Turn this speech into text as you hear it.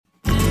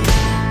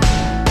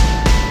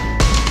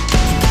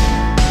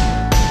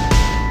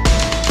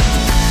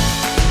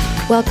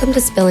Welcome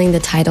to Spilling the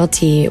Title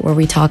Tea, where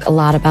we talk a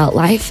lot about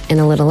life and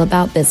a little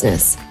about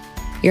business.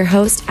 Your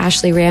host,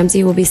 Ashley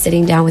Ramsey, will be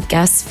sitting down with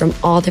guests from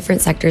all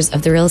different sectors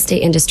of the real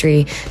estate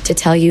industry to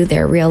tell you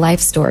their real-life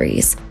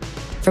stories.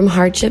 From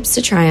hardships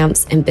to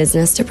triumphs and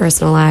business to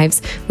personal lives,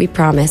 we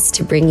promise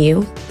to bring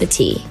you the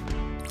tea.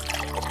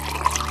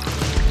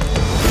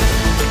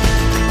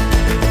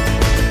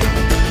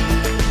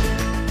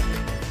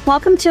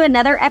 Welcome to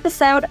another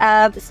episode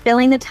of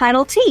Spilling the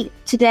Title Tea.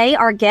 Today,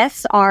 our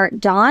guests are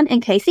Don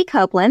and Kasie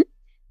Copeland.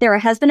 They're a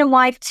husband and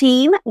wife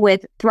team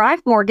with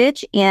Thrive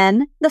Mortgage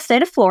in the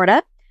state of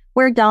Florida,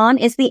 where Don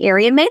is the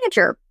area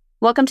manager.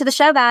 Welcome to the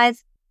show,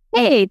 guys.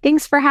 Hey,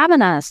 thanks for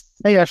having us.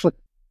 Hey, Ashley.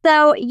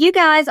 So you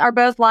guys are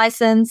both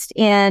licensed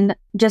in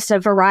just a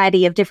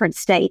variety of different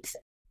states.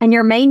 And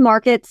your main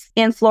markets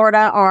in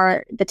Florida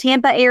are the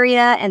Tampa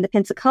area and the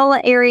Pensacola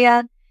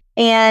area.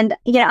 And,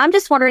 I'm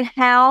just wondering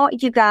how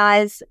you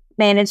guys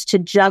manage to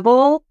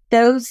juggle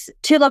those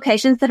two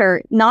locations that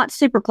are not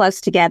super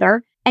close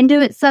together and do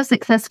it so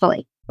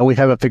successfully. Oh, we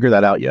haven't figured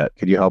that out yet.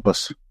 Could you help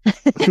us?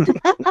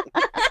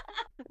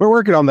 We're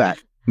working on that.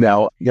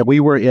 Now, we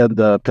were in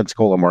the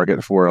Pensacola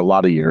market for a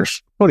lot of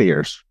years, 20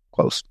 years,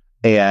 close.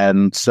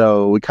 And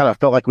so we kind of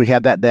felt like we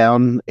had that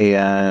down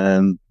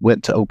and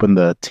went to open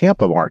the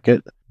Tampa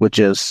market, which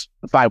is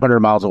 500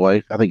 miles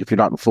away. I think if you're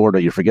not in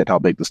Florida, you forget how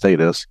big the state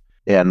is.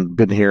 And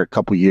been here a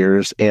couple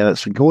years, and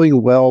it's been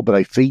going well, but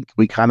I think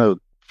we kind of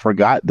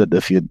forgot that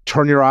if you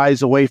turn your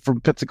eyes away from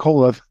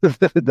Pensacola,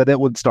 that it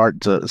would start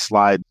to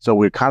slide. So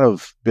we've kind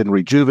of been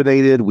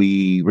rejuvenated.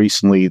 We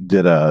recently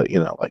did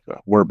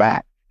we're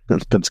back in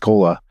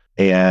Pensacola,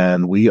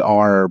 and we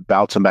are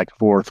bouncing back and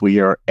forth. We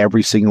are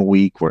every single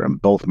week. We're in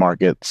both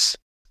markets.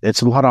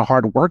 It's a lot of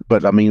hard work,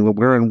 but when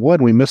we're in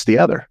one, we miss the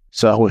other.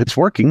 So it's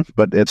working,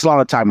 but it's a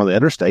lot of time on the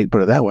interstate,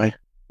 put it that way.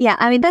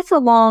 Yeah, that's a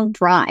long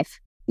drive.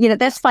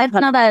 That's like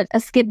not a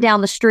skip down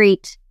the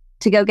street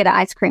to go get an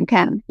ice cream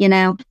cone,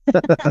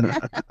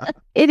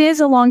 It is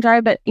a long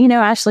drive, but,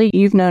 Ashley,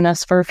 you've known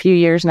us for a few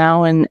years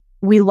now, and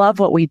we love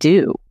what we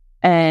do.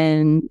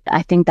 And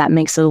I think that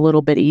makes it a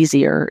little bit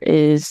easier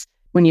is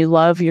when you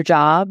love your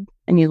job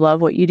and you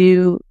love what you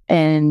do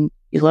and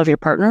you love your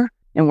partner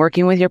and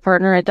working with your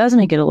partner, it does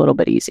make it a little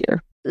bit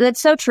easier.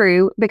 That's so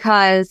true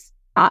because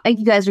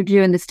you guys are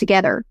doing this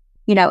together.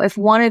 If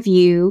one of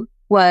you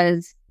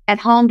was at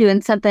home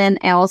doing something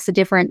else, a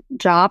different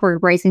job or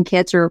raising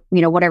kids or,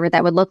 whatever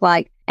that would look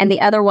like, and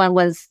the other one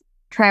was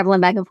traveling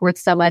back and forth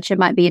so much, it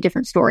might be a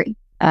different story.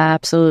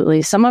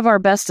 Absolutely. Some of our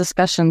best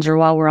discussions are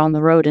while we're on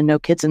the road and no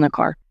kids in the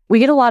car. We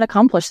get a lot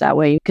accomplished that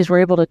way because we're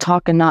able to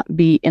talk and not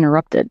be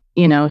interrupted.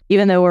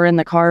 Even though we're in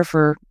the car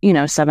for,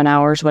 7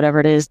 hours, whatever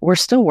it is, we're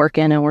still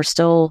working and we're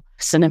still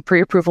sending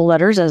pre-approval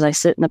letters as I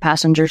sit in the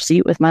passenger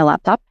seat with my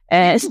laptop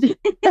and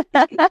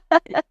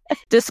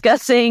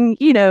discussing,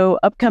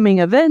 upcoming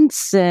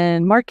events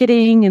and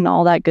marketing and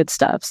all that good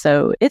stuff.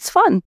 So it's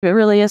fun. It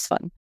really is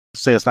fun.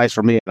 Say it's nice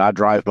for me. I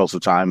drive most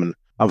of the time and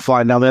I'm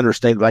flying down the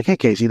interstate like, hey,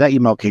 Kasie, that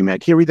email came in.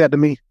 Can you read that to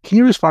me? Can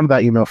you respond to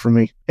that email for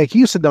me? Hey, can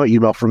you send that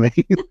email for me?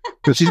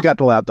 Because she's got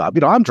the laptop.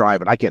 I'm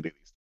driving. I can't do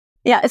these.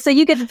 Yeah. So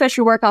you get to push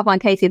your work off on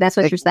Kasie. That's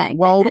what you're saying.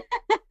 Well,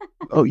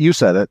 oh, you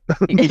said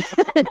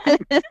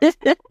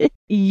it.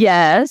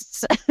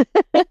 Yes.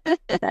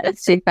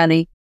 That's too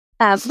funny.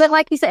 But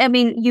like you said,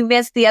 you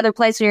miss the other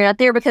place when you're not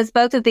there because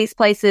both of these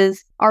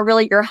places are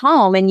really your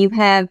home and you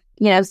have,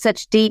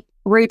 such deep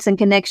roots and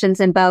connections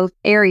in both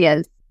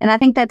areas. And I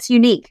think that's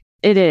unique.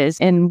 It is.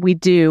 And we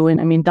do.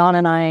 And Don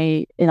and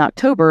I, in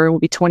October, it will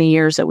be 20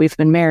 years that we've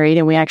been married.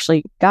 And we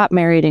actually got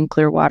married in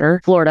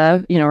Clearwater,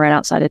 Florida, right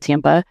outside of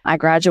Tampa. I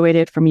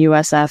graduated from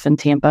USF in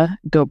Tampa.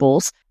 Go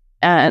Bulls.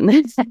 And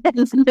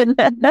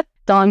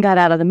Don got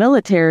out of the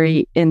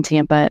military in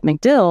Tampa at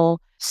MacDill.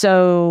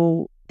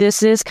 So this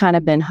has kind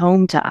of been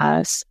home to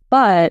us.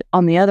 But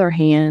on the other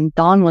hand,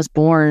 Don was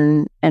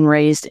born and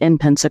raised in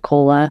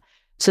Pensacola.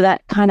 So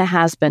that kind of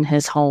has been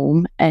his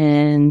home.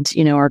 And,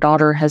 our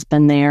daughter has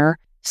been there.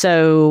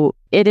 So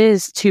it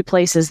is two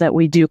places that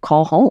we do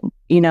call home,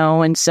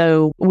 and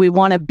so we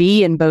want to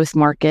be in both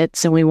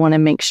markets and we want to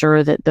make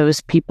sure that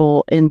those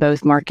people in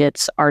both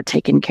markets are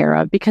taken care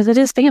of because it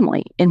is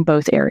family in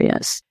both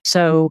areas.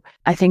 So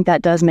I think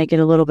that does make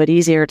it a little bit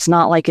easier. It's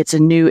not like it's a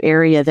new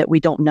area that we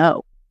don't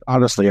know.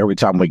 Honestly, every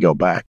time we go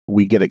back,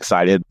 we get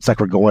excited. It's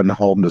like we're going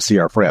home to see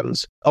our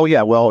friends. Oh,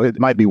 yeah, well, it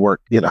might be work,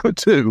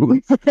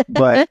 too.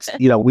 But,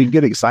 we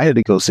get excited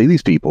to go see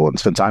these people and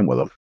spend time with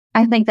them.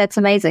 I think that's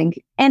amazing.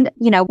 And,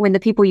 when the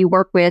people you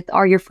work with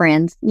are your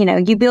friends,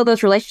 you build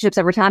those relationships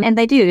over time and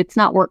they do. It's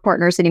not work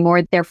partners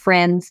anymore. They're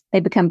friends. They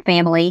become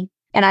family.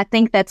 And I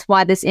think that's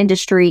why this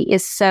industry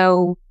is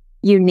so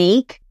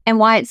unique and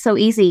why it's so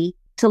easy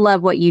to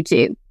love what you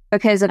do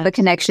because of the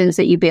connections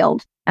that you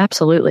build.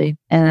 Absolutely.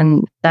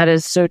 And that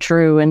is so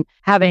true. And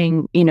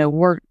having,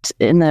 worked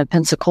in the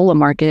Pensacola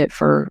market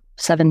for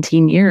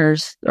 17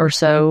 years or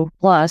so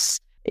plus,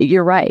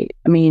 you're right.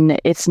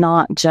 It's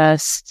not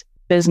just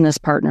business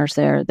partners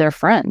there, they're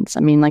friends.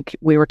 Like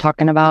we were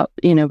talking about,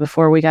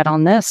 before we got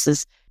on this,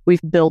 is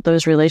we've built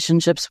those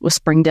relationships with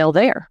Springdale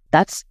there.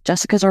 That's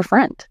Jessica's our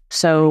friend.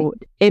 So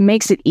it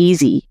makes it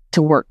easy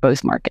to work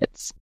both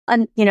markets.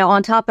 And,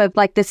 on top of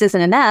like, this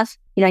isn't enough,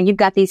 you've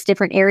got these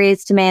different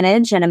areas to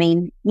manage. And I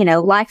mean,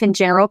 life in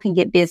general can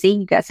get busy.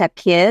 You guys have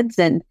kids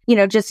and,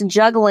 just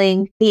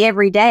juggling the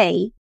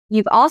everyday.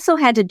 You've also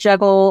had to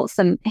juggle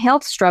some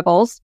health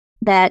struggles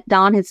that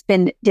Don has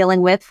been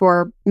dealing with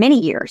for many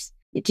years.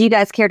 Do you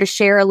guys care to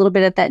share a little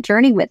bit of that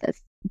journey with us?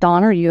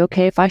 Don, are you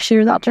okay if I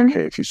share that journey?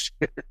 Okay, if you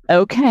share.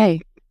 Okay.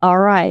 All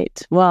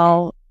right.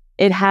 Well,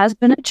 it has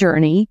been a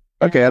journey.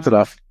 Okay, that's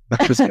enough.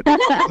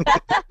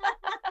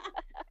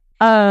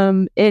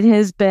 It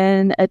has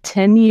been a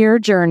 10-year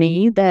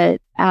journey that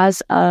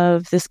as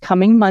of this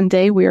coming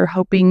Monday, we are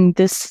hoping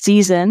this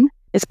season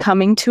is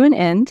coming to an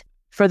end.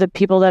 For the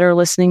people that are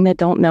listening that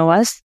don't know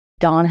us,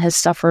 Don has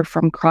suffered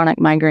from chronic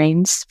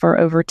migraines for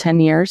over 10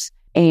 years,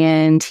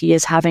 and he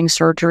is having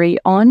surgery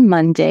on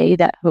Monday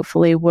that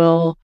hopefully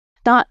will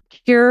not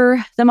cure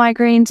the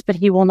migraines, but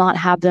he will not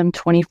have them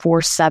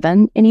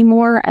 24/7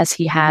 anymore as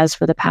he has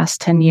for the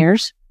past 10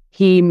 years.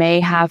 He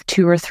may have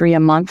 2 or 3 a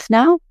month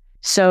now.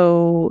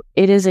 So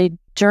it is a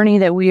journey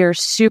that we are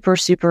super,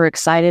 super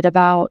excited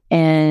about.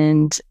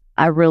 And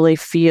I really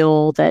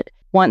feel that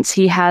once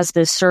he has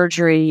this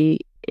surgery,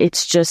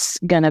 it's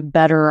just going to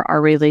better our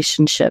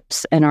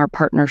relationships and our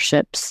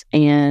partnerships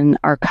and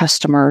our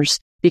customers.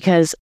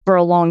 Because for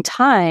a long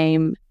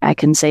time, I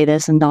can say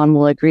this, and Don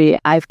will agree,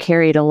 I've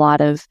carried a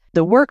lot of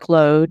the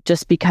workload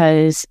just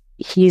because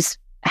he's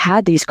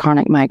had these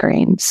chronic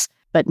migraines.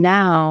 But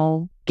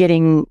now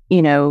getting,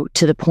 to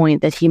the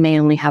point that he may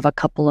only have a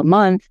couple a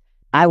month,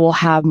 I will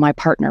have my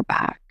partner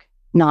back,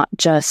 not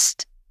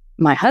just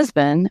my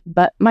husband,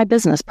 but my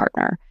business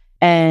partner.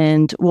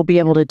 And we'll be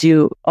able to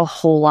do a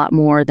whole lot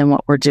more than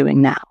what we're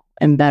doing now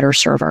and better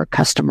serve our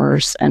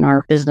customers and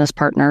our business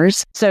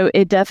partners. So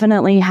it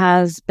definitely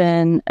has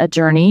been a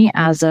journey.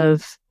 As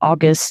of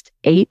August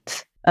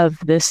 8th of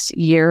this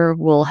year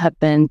will have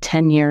been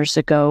 10 years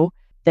ago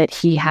that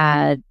he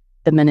had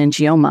the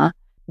meningioma,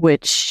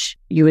 which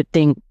you would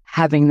think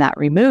having that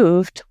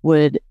removed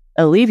would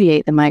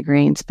alleviate the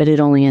migraines, but it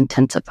only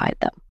intensified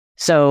them.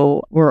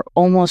 So we're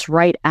almost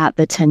right at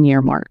the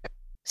 10-year mark.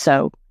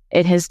 So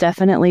it has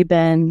definitely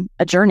been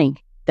a journey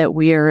that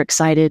we are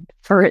excited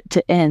for it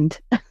to end.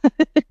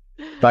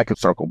 If I could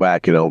circle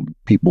back,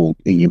 people,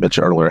 you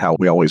mentioned earlier how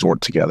we always work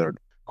together.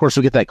 Of course,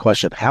 we get that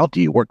question, how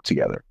do you work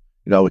together?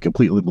 We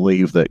completely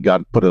believe that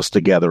God put us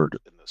together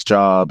in this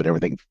job and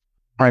everything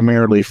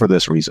primarily for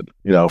this reason,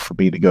 for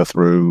me to go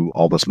through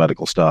all this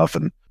medical stuff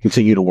and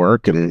continue to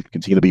work and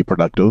continue to be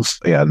productive.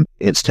 And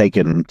it's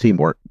taken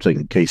teamwork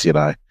between Kasie and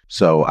I.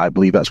 So I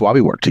believe that's why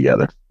we work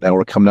together. Now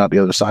we're coming out the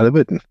other side of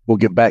it, and we'll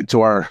get back to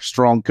our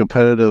strong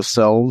competitive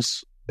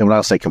selves. And when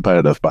I say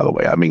competitive, by the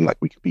way, I mean like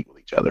we compete with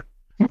each other.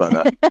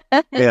 But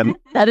and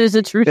that is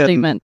a true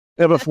statement.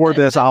 And before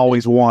this, I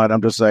always won.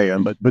 I'm just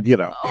saying, but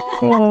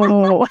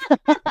Oh.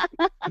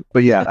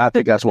 But yeah, I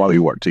think that's why we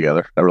work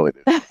together. I really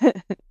do.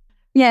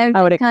 Yeah,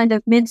 kind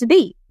of meant to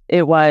be.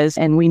 It was,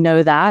 and we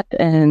know that.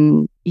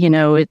 And,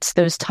 it's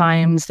those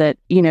times that,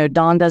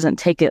 Don doesn't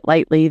take it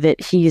lightly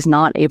that he's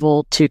not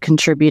able to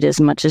contribute as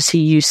much as he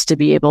used to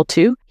be able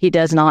to. He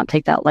does not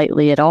take that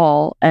lightly at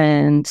all.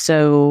 And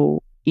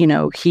so,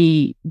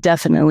 he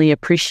definitely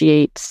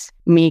appreciates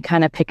me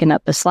kind of picking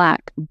up the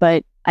slack.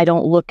 But I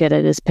don't look at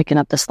it as picking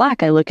up the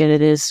slack. I look at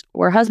it as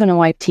we're husband and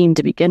wife team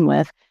to begin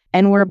with,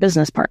 and we're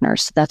business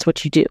partners. That's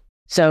what you do.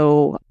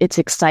 So it's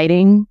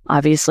exciting.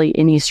 Obviously,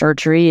 any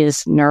surgery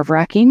is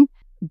nerve-wracking,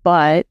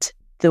 but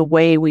the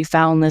way we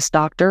found this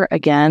doctor,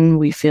 again,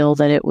 we feel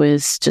that it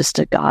was just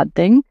a God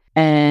thing.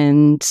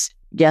 And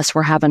yes,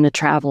 we're having to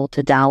travel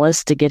to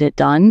Dallas to get it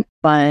done.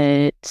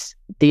 But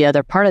the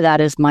other part of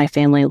that is my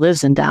family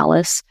lives in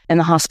Dallas, and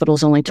the hospital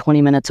is only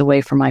 20 minutes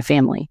away from my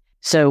family.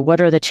 So what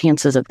are the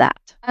chances of that?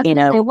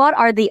 What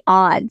are the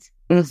odds?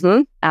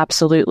 Mm-hmm.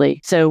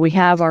 Absolutely. So we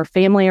have our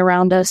family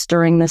around us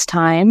during this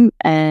time,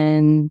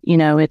 and,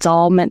 it's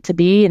all meant to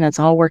be, and it's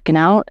all working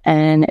out,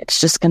 and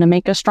it's just going to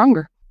make us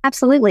stronger.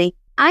 Absolutely.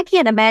 I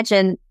can't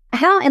imagine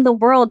how in the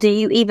world do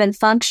you even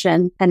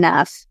function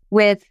enough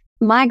with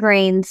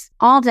migraines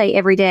all day,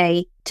 every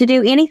day to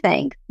do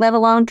anything, let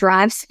alone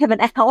drive 7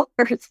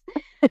 hours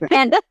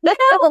and,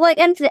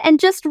 and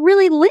just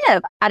really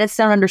live. I just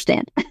don't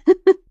understand.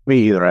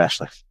 Me either,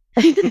 Ashley.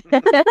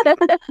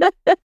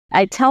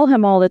 I tell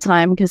him all the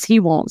time, because he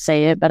won't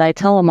say it, but I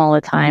tell him all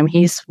the time,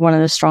 he's one of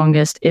the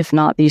strongest, if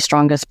not the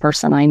strongest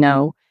person I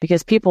know,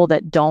 because people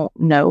that don't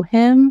know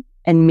him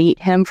and meet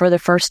him for the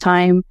first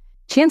time,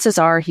 chances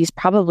are he's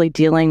probably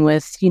dealing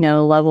with,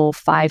 level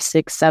 5,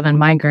 6, 7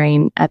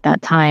 migraine at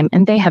that time,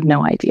 and they have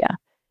no idea.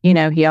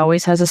 He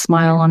always has a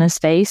smile on his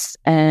face,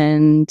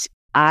 and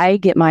I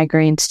get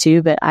migraines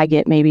too, but I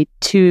get maybe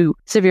 2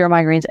 severe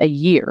migraines a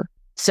year.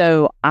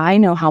 So I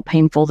know how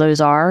painful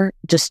those are,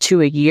 just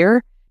 2 a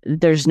year.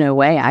 There's no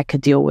way I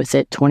could deal with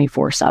it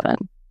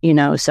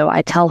 24/7, so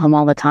I tell him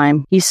all the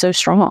time, he's so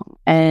strong,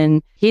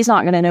 and he's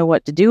not going to know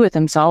what to do with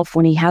himself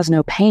when he has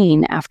no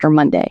pain after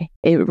Monday.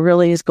 It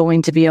really is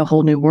going to be a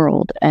whole new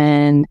world.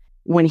 And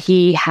when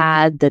he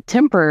had the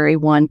temporary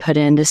one put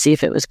in to see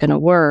if it was going to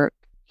work,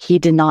 he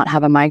did not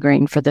have a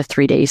migraine for the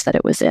 3 days that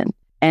it was in.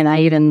 And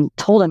I even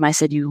told him, I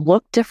said, you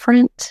look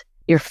different.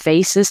 Your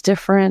face is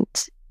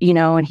different,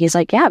 and he's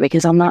like, yeah,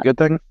 because I'm not. Good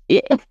thing.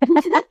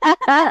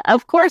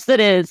 Of course it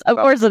is. Of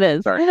course it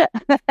is. Sorry.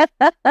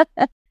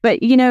 But,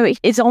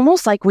 it's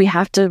almost like we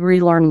have to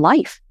relearn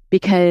life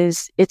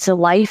because it's a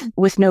life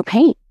with no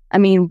pain. I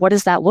mean, what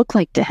does that look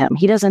like to him?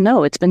 He doesn't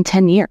know. It's been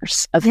 10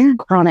 years of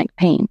chronic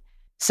pain.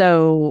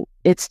 So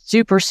it's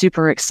super,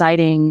 super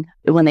exciting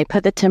when they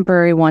put the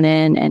temporary one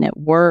in and it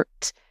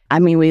worked. I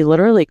mean, we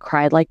literally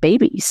cried like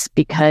babies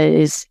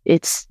because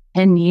it's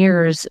 10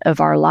 years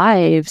of our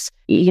lives,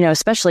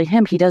 especially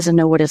him. He doesn't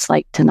know what it's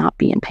like to not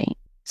be in pain.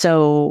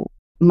 So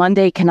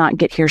Monday cannot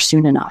get here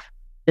soon enough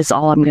is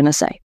all I'm going to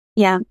say.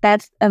 Yeah,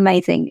 that's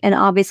amazing. And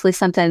obviously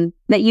something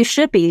that you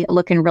should be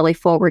looking really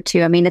forward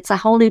to. I mean, it's a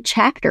whole new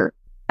chapter.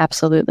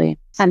 Absolutely.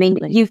 I mean,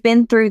 you've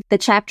been through the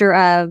chapter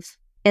of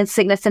in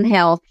sickness and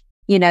health.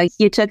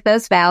 You took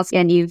those vows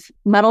and you've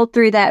muddled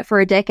through that for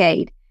a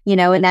decade,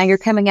 and now you're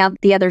coming out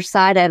the other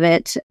side of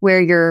it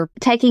where you're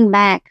taking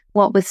back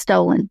what was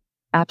stolen.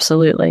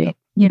 Absolutely.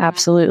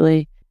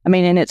 Absolutely. I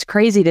mean, and it's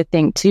crazy to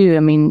think too. I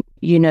mean,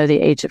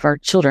 the age of our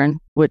children,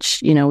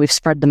 which, we've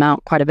spread them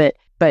out quite a bit,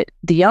 but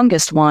the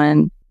youngest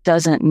one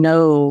doesn't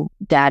know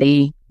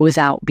daddy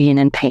without being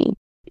in pain.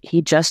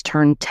 He just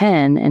turned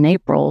 10 in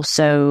April,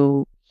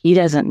 so he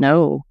doesn't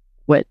know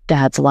what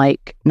dad's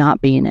like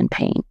not being in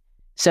pain.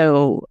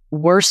 So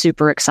we're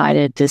super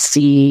excited to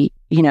see,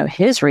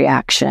 his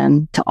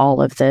reaction to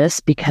all of this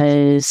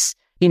because,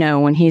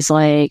 when he's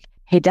like,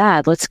 hey,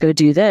 Dad, let's go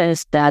do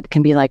this, Dad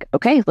can be like,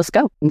 okay, let's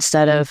go.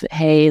 Instead of,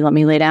 hey, let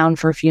me lay down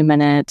for a few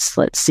minutes.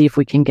 Let's see if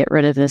we can get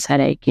rid of this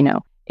headache.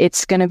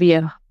 It's going to be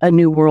a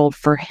new world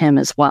for him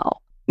as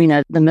well.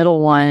 The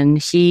middle one,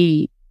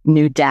 he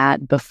knew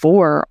Dad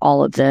before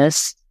all of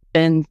this,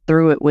 been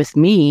through it with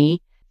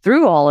me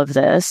through all of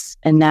this.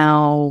 And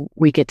now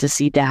we get to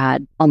see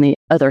Dad on the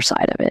other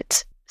side of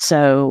it.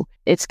 So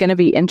it's going to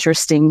be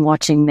interesting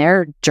watching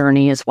their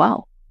journey as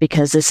well,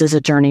 because this is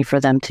a journey for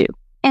them too.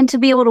 And to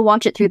be able to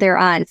watch it through their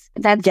eyes,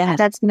 that's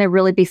going to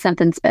really be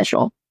something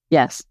special.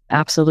 Yes,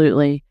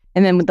 absolutely.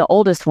 And then with the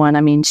oldest one,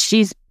 I mean,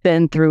 she's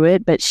been through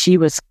it, but she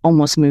was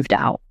almost moved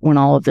out when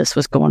all of this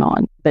was going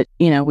on. But,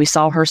 we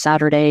saw her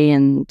Saturday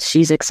and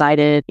she's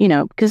excited,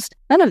 because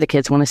none of the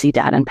kids want to see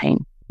Dad in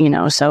pain,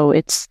 so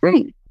it's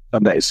great.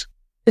 Some days.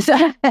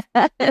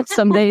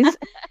 Some days.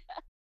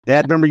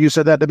 Dad, remember you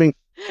said that to me?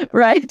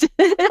 Right.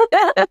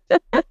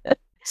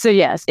 So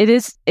yes, it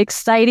is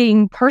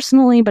exciting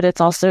personally, but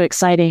it's also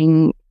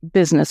exciting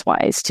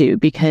business-wise too,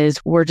 because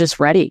we're just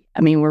ready.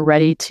 I mean, we're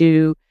ready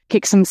to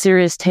kick some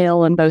serious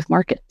tail in both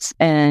markets.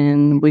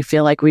 And we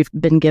feel like we've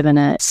been given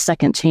a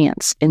second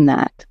chance in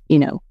that,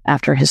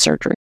 after his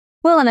surgery.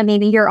 Well, and I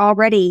mean, you're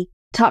already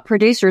top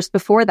producers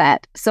before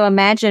that. So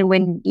imagine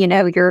when,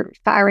 you're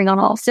firing on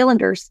all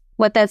cylinders,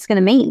 what that's going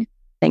to mean.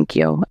 Thank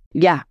you.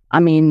 Yeah. I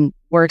mean,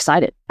 we're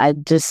excited. I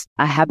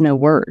have no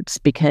words,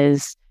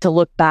 because to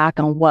look back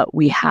on what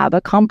we have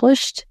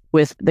accomplished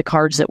with the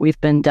cards that we've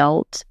been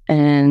dealt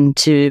and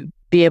to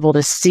be able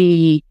to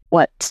see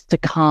what's to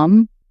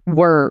come,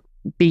 we're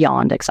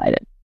beyond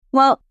excited.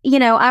 Well,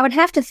 I would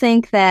have to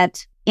think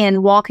that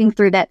in walking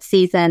through that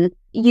season,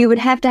 you would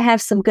have to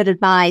have some good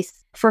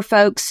advice for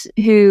folks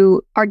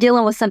who are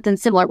dealing with something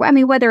similar. I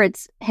mean, whether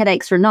it's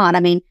headaches or not. I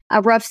mean,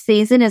 a rough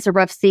season is a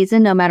rough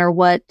season, no matter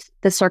what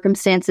the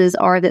circumstances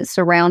are that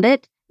surround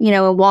it.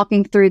 And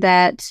walking through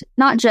that,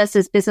 not just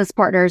as business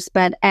partners,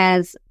 but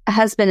as a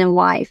husband and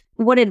wife.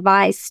 What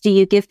advice do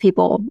you give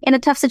people in a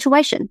tough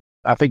situation?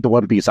 I think the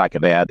one piece I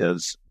could add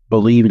is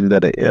believing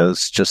that it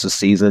is just a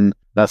season.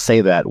 I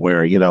say that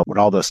where, when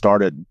all this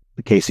started,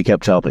 Kasie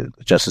kept telling me,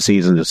 just a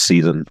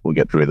season, we'll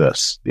get through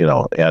this,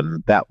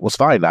 and that was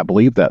fine. I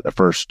believed that the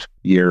first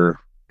year,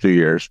 2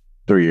 years,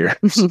 3 years,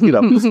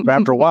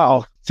 after a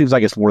while, it seems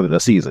like it's more than a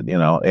season,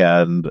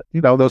 and,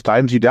 those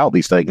times you doubt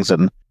these things,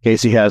 and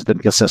Kasie has been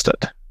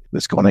consistent.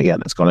 It's going to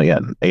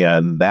end.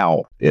 And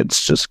now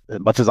it's just,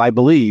 as much as I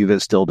believe,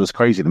 it's still just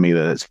crazy to me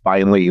that it's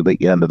finally the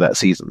end of that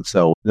season.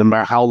 So no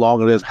matter how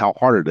long it is, how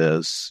hard it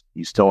is,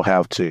 you still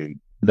have to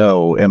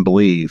know and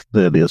believe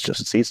that it is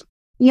just a season.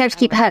 You have to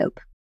keep hope.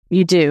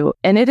 You do.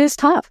 And it is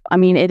tough. I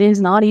mean, it is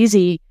not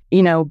easy,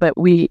 but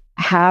we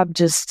have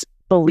just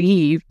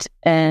believed,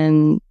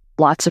 and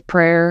lots of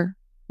prayer,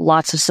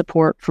 lots of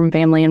support from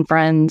family and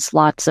friends,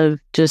 lots of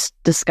just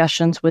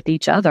discussions with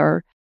each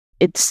other.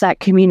 It's that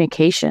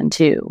communication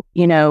too.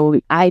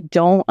 I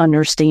don't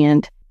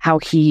understand how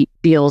he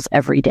feels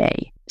every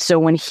day. So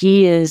when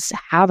he is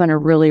having a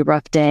really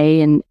rough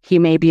day and he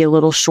may be a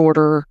little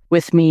shorter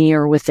with me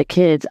or with the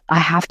kids, I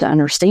have to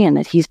understand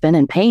that he's been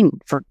in pain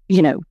for,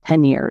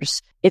 10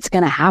 years. It's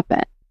going to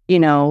happen,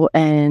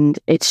 and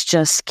it's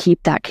just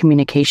keep that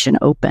communication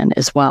open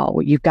as well.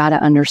 You've got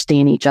to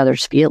understand each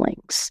other's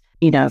feelings.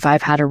 If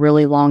I've had a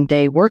really long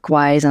day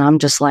work-wise and I'm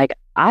just like,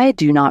 I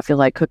do not feel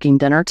like cooking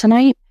dinner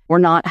tonight, we're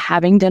not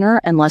having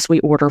dinner unless we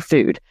order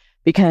food.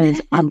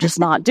 because I'm just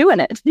not doing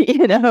it,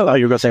 you know? Oh,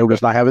 you're going to say we're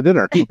just not having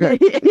dinner. Okay.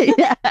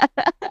 Yeah.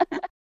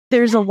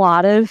 There's a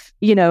lot of,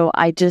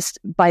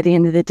 by the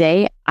end of the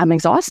day, I'm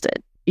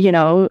exhausted,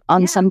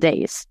 on some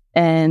days.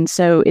 And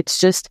so it's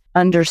just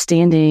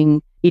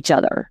understanding each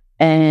other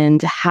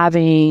and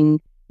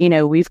having,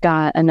 we've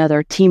got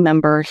another team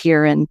member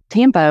here in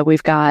Tampa.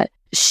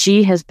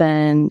 She has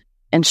been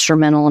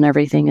instrumental in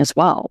everything as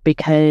well,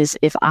 because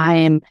if I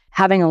am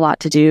having a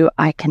lot to do,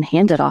 I can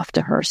hand it off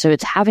to her. So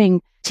it's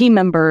having team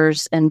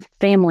members and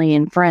family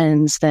and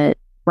friends that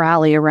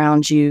rally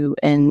around you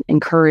and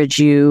encourage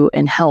you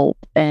and help.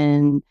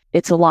 And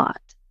it's a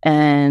lot.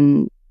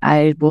 And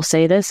I will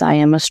say this, I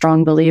am a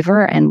strong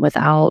believer, and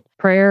without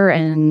prayer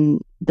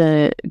and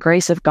the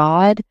grace of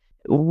God,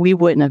 we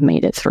wouldn't have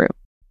made it through.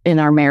 And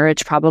our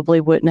marriage probably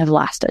wouldn't have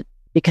lasted,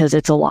 because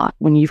it's a lot.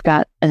 When you've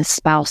got a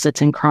spouse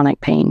that's in chronic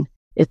pain,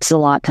 it's a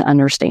lot to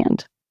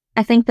understand.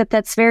 I think that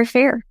that's very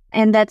fair.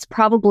 And that's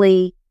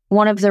probably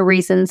one of the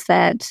reasons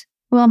that,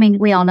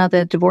 we all know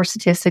the divorce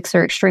statistics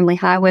are extremely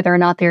high, whether or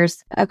not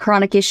there's a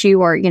chronic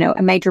issue or,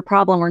 a major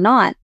problem or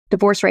not,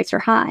 divorce rates are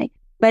high.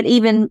 But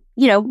even,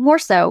 more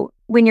so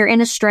when you're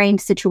in a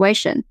strained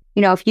situation,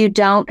 if you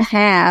don't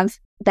have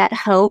that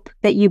hope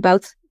that you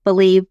both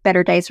believe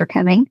better days are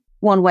coming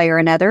one way or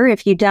another,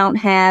 if you don't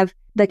have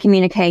the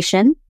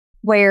communication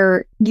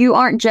where you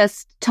aren't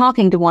just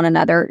talking to one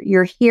another,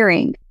 you're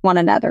hearing one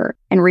another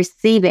and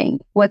receiving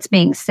what's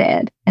being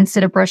said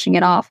instead of brushing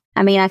it off.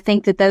 I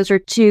think that those are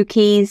two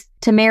keys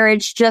to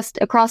marriage just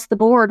across the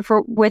board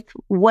with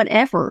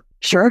whatever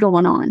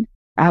going on.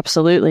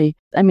 Absolutely.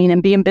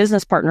 And being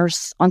business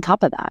partners on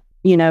top of that.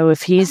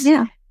 If he's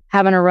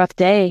having a rough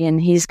day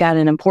and he's got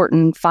an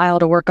important file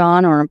to work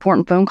on or an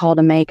important phone call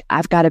to make,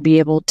 I've got to be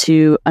able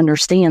to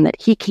understand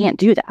that he can't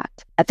do that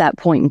at that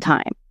point in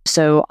time.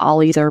 So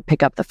I'll either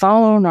pick up the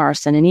phone or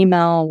send an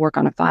email, work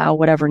on a file,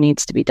 whatever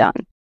needs to be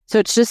done. So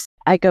it's just,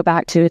 I go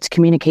back to it's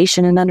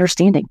communication and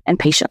understanding and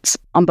patience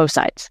on both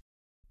sides.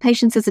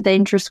 Patience is a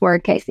dangerous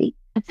word, Kasie.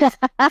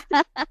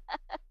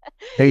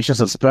 Patience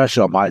is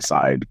special on my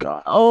side.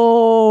 God.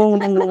 Oh.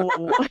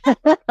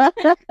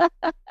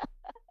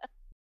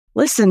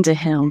 Listen to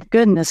him.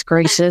 Goodness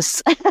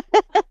gracious.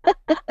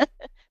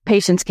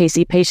 Patience,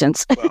 Kasie,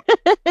 patience. Well,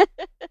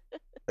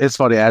 it's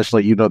funny,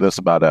 Ashley, you know this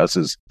about us,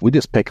 is we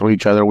just pick on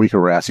each other, we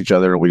harass each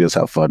other, and we just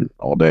have fun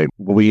all day.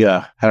 When we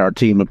had our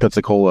team in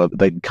Pensacola,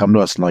 they'd come to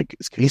us and like,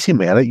 is Kasie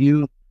mad at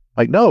you?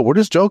 Like, no, we're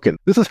just joking.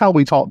 This is how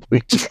we talk to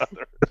each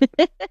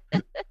other.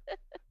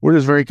 We're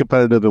just very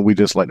competitive and we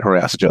just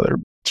harass each other.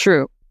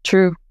 True.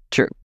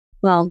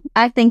 Well,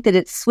 I think that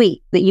it's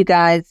sweet that you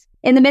guys,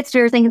 in the midst of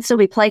everything, can still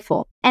be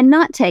playful and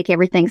not take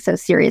everything so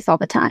serious all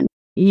the time.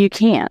 You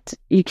can't.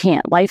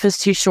 Life is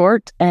too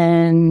short.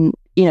 And,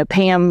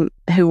 Pam,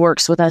 who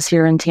works with us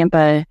here in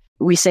Tampa,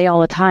 we say all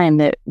the time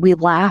that we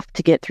laugh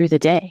to get through the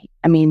day.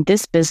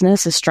 This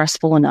business is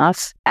stressful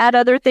enough. Add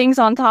other things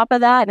on top of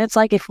that. And it's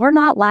like, if we're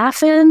not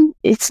laughing,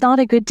 it's not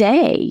a good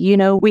day.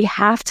 We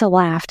have to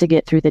laugh to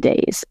get through the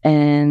days.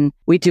 And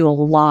we do a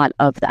lot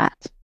of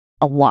that.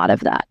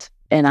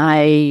 And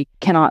I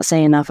cannot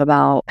say enough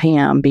about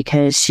Pam,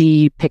 because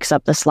she picks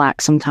up the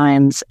slack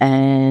sometimes,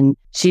 and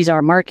she's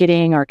our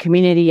marketing, our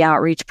community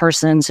outreach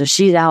person. So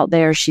she's out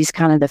there. She's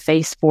kind of the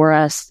face for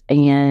us.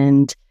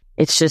 And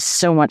it's just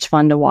so much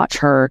fun to watch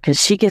her,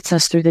 because she gets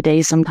us through the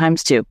days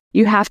sometimes too.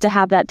 You have to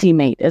have that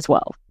teammate as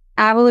well.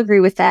 I will agree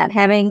with that.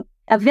 Having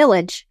a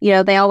village,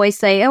 they always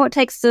say, it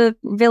takes a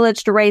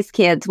village to raise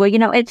kids. Well,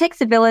 it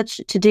takes a village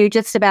to do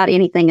just about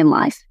anything in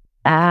life.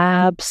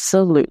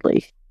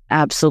 Absolutely.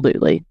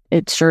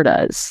 It sure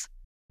does.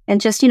 And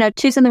just,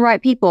 choosing the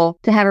right people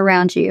to have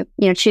around you,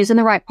 choosing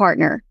the right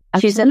partner,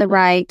 choosing the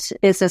right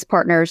business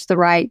partners, the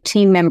right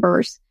team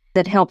members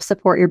that help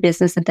support your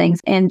business and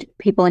things, and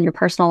people in your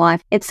personal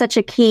life. It's such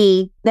a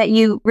key that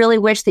you really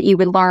wish that you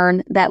would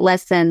learn that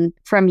lesson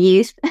from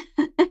youth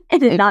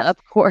and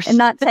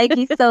not take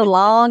you so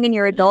long in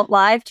your adult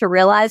life to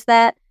realize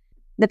that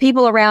the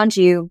people around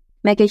you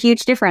make a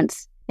huge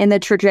difference in the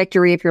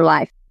trajectory of your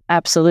life.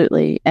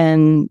 Absolutely.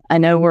 And I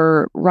know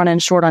we're running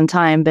short on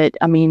time, but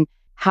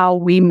how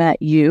we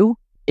met you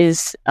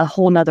is a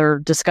whole nother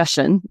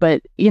discussion.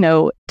 But,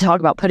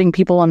 talk about putting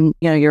people in,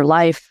 your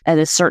life at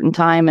a certain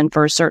time and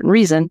for a certain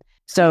reason.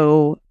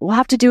 So we'll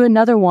have to do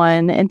another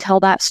one and tell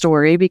that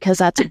story, because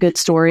that's a good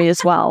story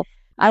as well.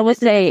 I would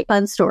say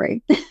fun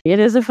story. It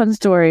is a fun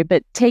story,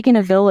 but taking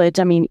a village,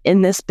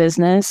 in this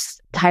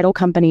business, title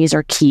companies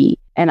are key.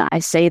 And I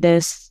say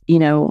this,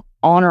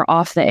 on or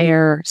off the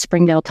air,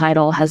 Springdale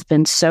Title has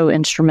been so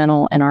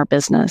instrumental in our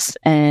business.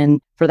 And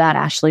for that,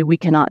 Ashley, we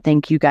cannot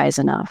thank you guys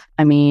enough.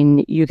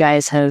 You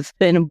guys have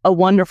been a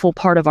wonderful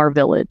part of our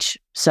village.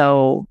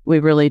 So we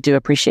really do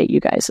appreciate you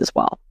guys as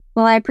well.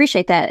 Well, I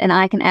appreciate that. And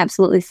I can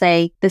absolutely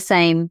say the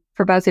same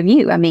for both of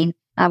you.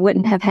 I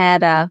wouldn't have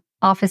had a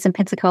office in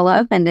Pensacola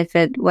opened if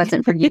it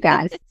wasn't for you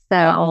guys.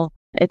 So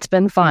it's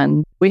been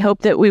fun. We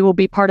hope that we will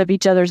be part of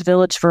each other's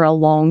village for a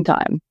long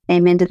time.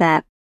 Amen to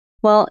that.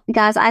 Well,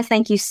 guys, I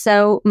thank you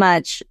so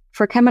much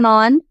for coming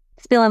on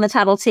Spilling the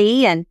Title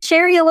Tea and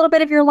sharing a little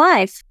bit of your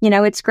life.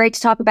 It's great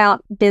to talk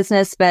about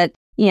business, but,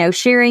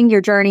 sharing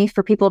your journey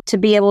for people to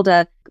be able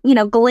to,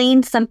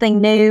 glean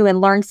something new and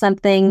learn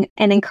something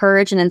and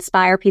encourage and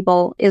inspire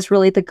people is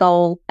really the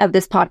goal of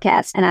this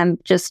podcast. And I'm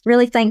just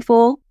really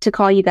thankful to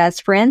call you guys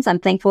friends. I'm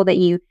thankful that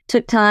you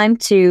took time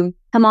to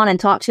come on and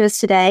talk to us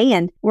today.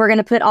 And we're going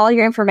to put all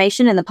your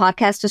information in the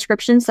podcast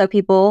description so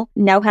people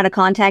know how to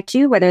contact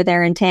you, whether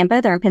they're in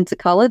Tampa, they're in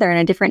Pensacola, they're in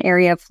a different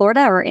area of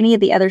Florida, or any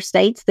of the other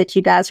states that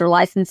you guys are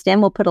licensed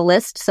in. We'll put a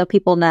list so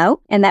people know,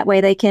 and that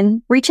way they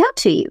can reach out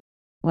to you.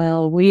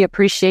 Well, we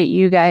appreciate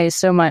you guys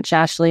so much,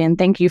 Ashley, and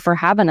thank you for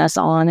having us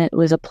on. It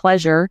was a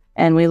pleasure,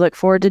 and we look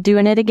forward to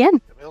doing it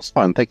again. It was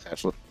fun. Thanks,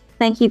 Ashley.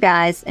 Thank you,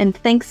 guys. And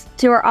thanks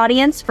to our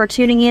audience for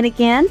tuning in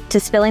again to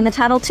Spilling the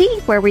Title Tea,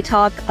 where we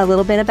talk a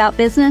little bit about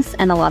business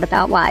and a lot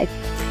about life.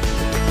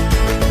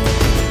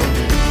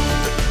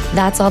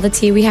 That's all the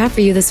tea we have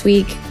for you this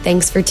week.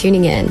 Thanks for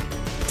tuning in.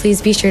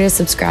 Please be sure to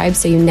subscribe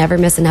so you never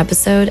miss an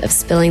episode of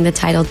Spilling the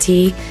Title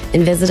Tea,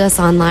 and visit us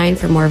online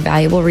for more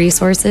valuable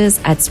resources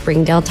at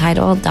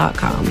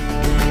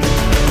springdaletitle.com.